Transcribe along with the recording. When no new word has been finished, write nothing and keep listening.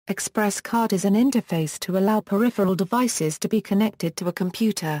ExpressCard is an interface to allow peripheral devices to be connected to a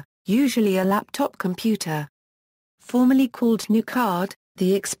computer, usually a laptop computer. Formerly called NEWCARD,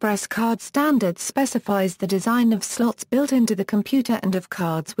 the ExpressCard standard specifies the design of slots built into the computer and of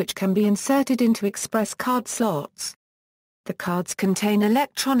cards which can be inserted into ExpressCard slots. The cards contain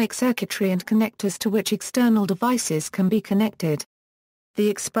electronic circuitry and connectors to which external devices can be connected.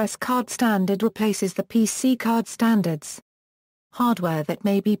 The ExpressCard standard replaces the PC card standards. Hardware that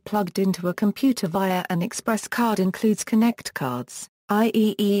may be plugged into a computer via an ExpressCard includes connect cards,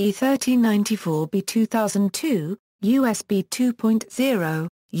 IEEE 1394B 2002, USB 2.0,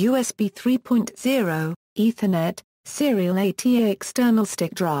 USB 3.0, Ethernet, serial ATA external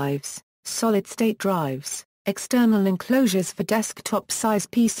stick drives, solid-state drives, external enclosures for desktop-size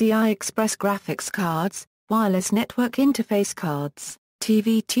PCI Express graphics cards, wireless network interface cards,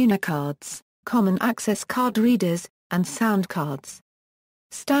 TV tuner cards, common access card readers, and sound cards.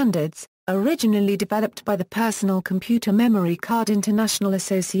 Standards, originally developed by the Personal Computer Memory Card International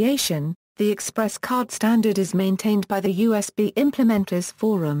Association, the ExpressCard standard is maintained by the USB Implementers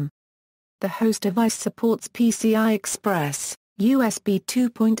Forum. The host device supports PCI Express, USB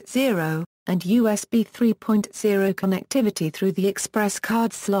 2.0, and USB 3.0 connectivity through the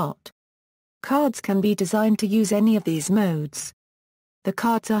ExpressCard slot. Cards can be designed to use any of these modes. The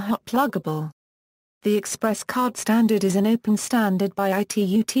cards are hot pluggable. The ExpressCard standard is an open standard by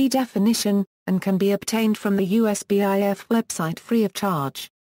ITUT definition, and can be obtained from the USBIF website free of charge.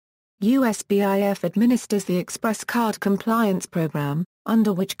 USBIF administers the ExpressCard compliance program,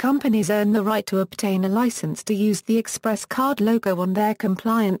 under which companies earn the right to obtain a license to use the ExpressCard logo on their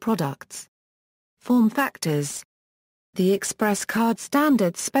compliant products. Form factors. The ExpressCard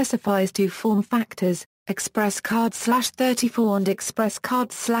standard specifies two form factors, ExpressCard/34 and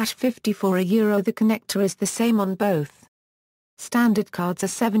ExpressCard/54 The connector is the same on both. Standard cards are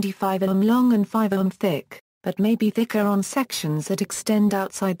 75 ohm long and 5 ohm thick, but may be thicker on sections that extend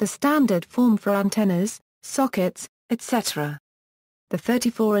outside the standard form for antennas, sockets, etc. The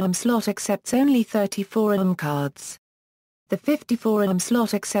 34 ohm slot accepts only 34 ohm cards. The 54 ohm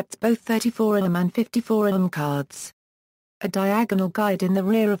slot accepts both 34 ohm and 54 ohm cards. A diagonal guide in the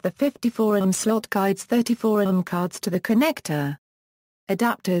rear of the 54 ohm slot guides 34 ohm cards to the connector.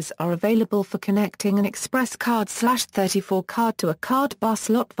 Adapters are available for connecting an ExpressCard/34 card to a card bus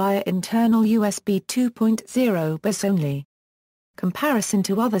slot via internal USB 2.0 bus only. Comparison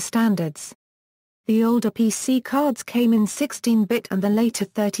to other standards. The older PC cards came in 16-bit and the later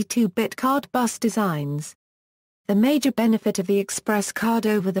 32-bit card bus designs. The major benefit of the ExpressCard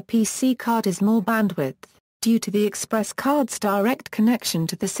over the PC card is more bandwidth, due to the ExpressCard's direct connection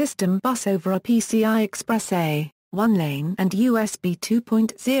to the system bus over a PCI Express A, 1-lane and USB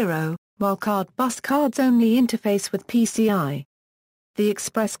 2.0, while card bus cards only interface with PCI. The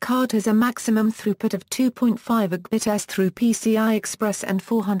ExpressCard has a maximum throughput of 2.5 Gbps through PCI Express and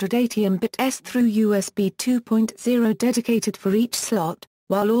 480 Mbps through USB 2.0 dedicated for each slot,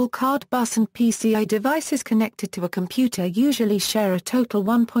 while all card bus and PCI devices connected to a computer usually share a total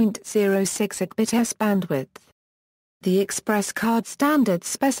 1.06 Gbps bandwidth. The ExpressCard standard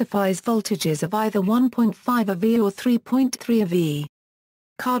specifies voltages of either 1.5 AV or 3.3 AV.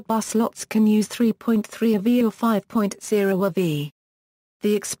 Card bus slots can use 3.3 AV or 5.0 AV.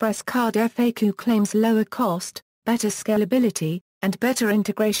 The ExpressCard FAQ claims lower cost, better scalability, and better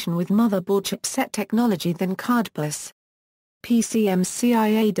integration with motherboard chipset technology than card bus.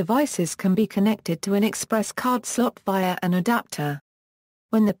 PCMCIA devices can be connected to an ExpressCard slot via an adapter.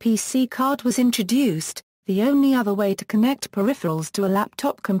 When the PC card was introduced, the only other way to connect peripherals to a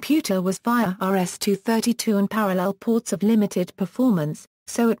laptop computer was via RS-232 and parallel ports of limited performance,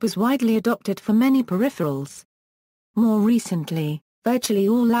 so it was widely adopted for many peripherals. More recently, virtually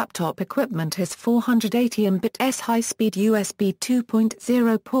all laptop equipment has 480 Mbps high-speed USB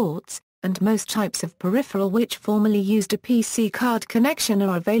 2.0 ports, and most types of peripheral which formerly used a PC card connection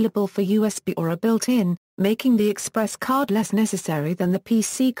are available for USB or are built-in, making the ExpressCard less necessary than the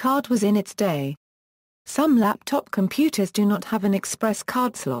PC card was in its day. Some laptop computers do not have an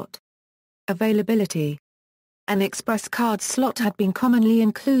ExpressCard slot. Availability. An ExpressCard slot had been commonly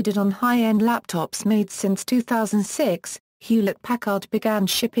included on high-end laptops made since 2006. Hewlett-Packard began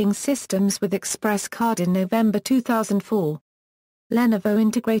shipping systems with ExpressCard in November 2004. Lenovo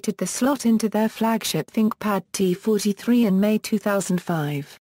integrated the slot into their flagship ThinkPad T43 in May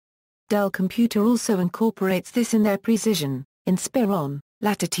 2005. Dell Computer also incorporates this in their Precision, Inspiron,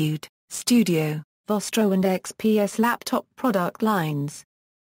 Latitude, Studio, Vostro and XPS laptop product lines.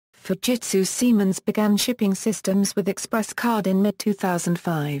 Fujitsu Siemens began shipping systems with ExpressCard in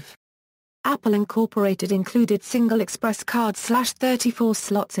mid-2005. Apple Incorporated included single ExpressCard/34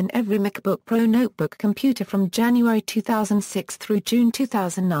 slots in every MacBook Pro notebook computer from January 2006 through June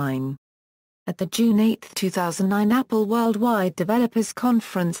 2009. At the June 8, 2009 Apple Worldwide Developers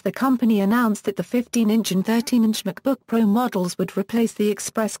Conference, the company announced that the 15-inch and 13-inch MacBook Pro models would replace the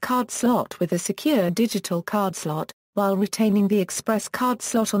ExpressCard slot with a secure digital card slot, while retaining the ExpressCard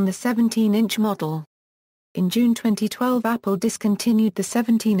slot on the 17-inch model. In June 2012 Apple discontinued the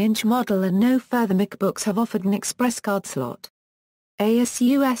 17-inch model and no further MacBooks have offered an ExpressCard slot.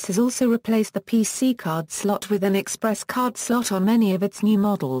 ASUS has also replaced the PC card slot with an ExpressCard slot on many of its new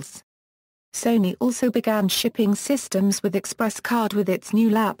models. Sony also began shipping systems with ExpressCard with its new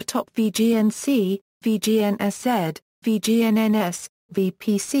laptop VGNC, VGNSZ, VGNNS,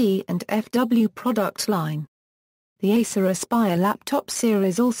 VPC and FW product line. The Acer Aspire laptop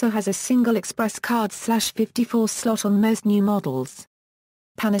series also has a single ExpressCard/54 slot on most new models.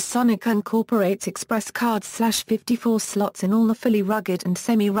 Panasonic incorporates ExpressCard/54 slots in all the fully rugged and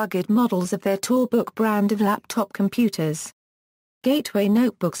semi-rugged models of their TourBook brand of laptop computers. Gateway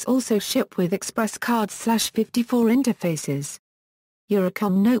notebooks also ship with ExpressCard/54 interfaces.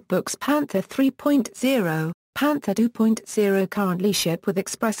 Eurocom notebooks Panther 3.0, Panther 2.0 currently ship with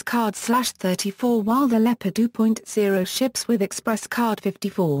ExpressCard/34 while the Leopard 2.0 ships with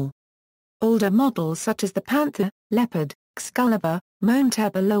ExpressCard/54. Older models such as the Panther, Leopard, Excalibur,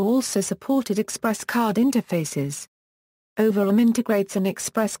 Montebello also supported ExpressCard interfaces. Overom integrates an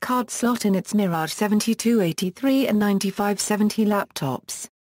ExpressCard slot in its Mirage 7283 and 9570 laptops.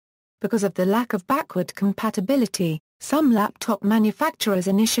 Because of the lack of backward compatibility, some laptop manufacturers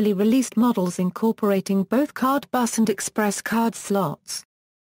initially released models incorporating both card bus and ExpressCard slots.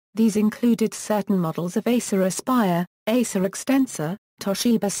 These included certain models of Acer Aspire, Acer Extensor,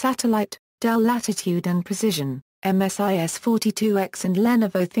 Toshiba Satellite, Dell Latitude and Precision, MSIS 42X and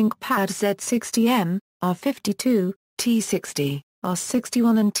Lenovo ThinkPad Z60M, R52, T60,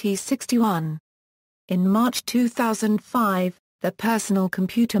 R61 and T61. In March 2005, the Personal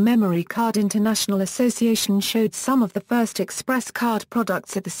Computer Memory Card International Association showed some of the first ExpressCard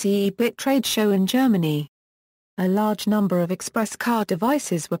products at the CeBIT trade show in Germany. A large number of ExpressCard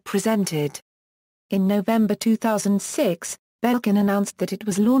devices were presented. In November 2006, Belkin announced that it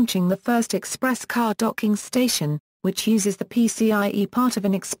was launching the first ExpressCard docking station, which uses the PCIe part of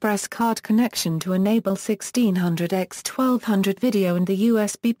an ExpressCard connection to enable 1600x1200 video and the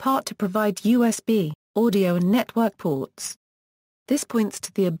USB part to provide USB, audio and network ports. This points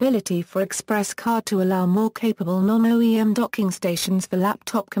to the ability for ExpressCard to allow more capable non-OEM docking stations for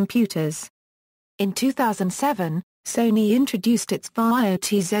laptop computers. In 2007, Sony introduced its VAIO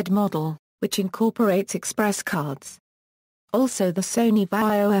TZ model, which incorporates ExpressCards. Also the Sony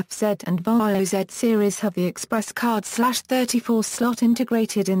VAIO FZ and VAIO Z series have the ExpressCard/34 slot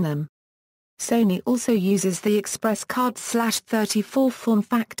integrated in them. Sony also uses the ExpressCard/34 form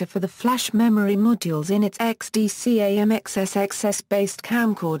factor for the flash memory modules in its XDCAM-XSXS-based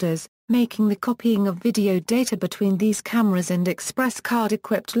camcorders, making the copying of video data between these cameras and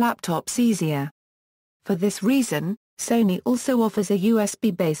ExpressCard-equipped laptops easier. For this reason, Sony also offers a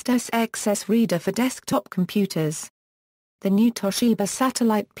USB-based SXS reader for desktop computers. The new Toshiba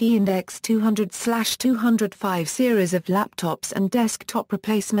Satellite P and X200/205 series of laptops and desktop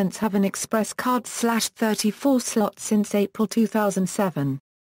replacements have an ExpressCard/34 slot since April 2007.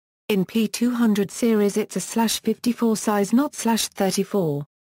 In P200 series it's a /54 size not /34.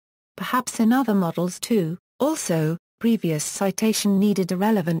 Perhaps in other models too, also, previous citation needed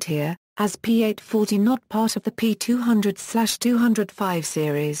irrelevant here, as P840 not part of the P200/205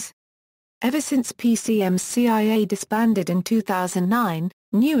 series. Ever since PCMCIA disbanded in 2009,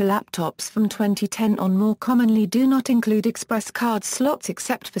 newer laptops from 2010 on more commonly do not include ExpressCard slots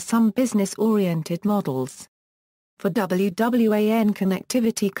except for some business-oriented models. For WWAN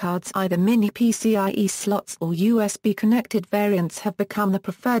connectivity cards, either mini PCIe slots or USB-connected variants have become the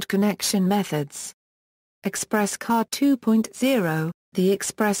preferred connection methods. ExpressCard 2.0. The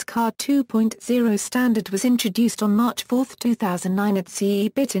ExpressCard 2.0 standard was introduced on March 4, 2009 at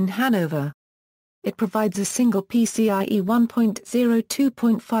CeBIT in Hanover. It provides a single PCIe 1.0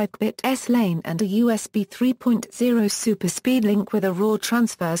 2.5-bit S-lane and a USB 3.0 super speed link with a raw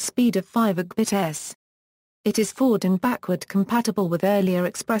transfer speed of 5 Gbps. It is forward and backward compatible with earlier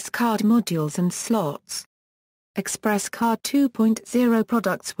ExpressCard modules and slots. ExpressCard 2.0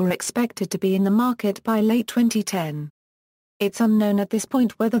 products were expected to be in the market by late 2010. It's unknown at this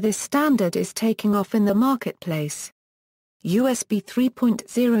point whether this standard is taking off in the marketplace. USB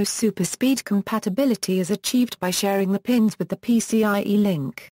 3.0 super speed compatibility is achieved by sharing the pins with the PCIe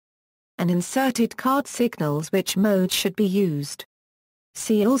link. An inserted card signals which mode should be used.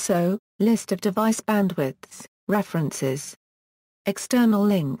 See also, List of device bandwidths, references. External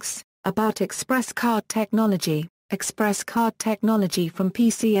links, About ExpressCard technology, ExpressCard technology from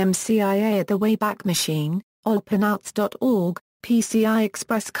PCMCIA at the Wayback Machine, allpinouts.org, PCI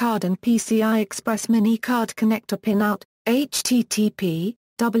Express card and PCI Express mini card connector pinout, http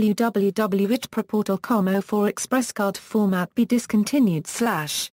www.itproportal.com. 04 ExpressCard format be discontinued /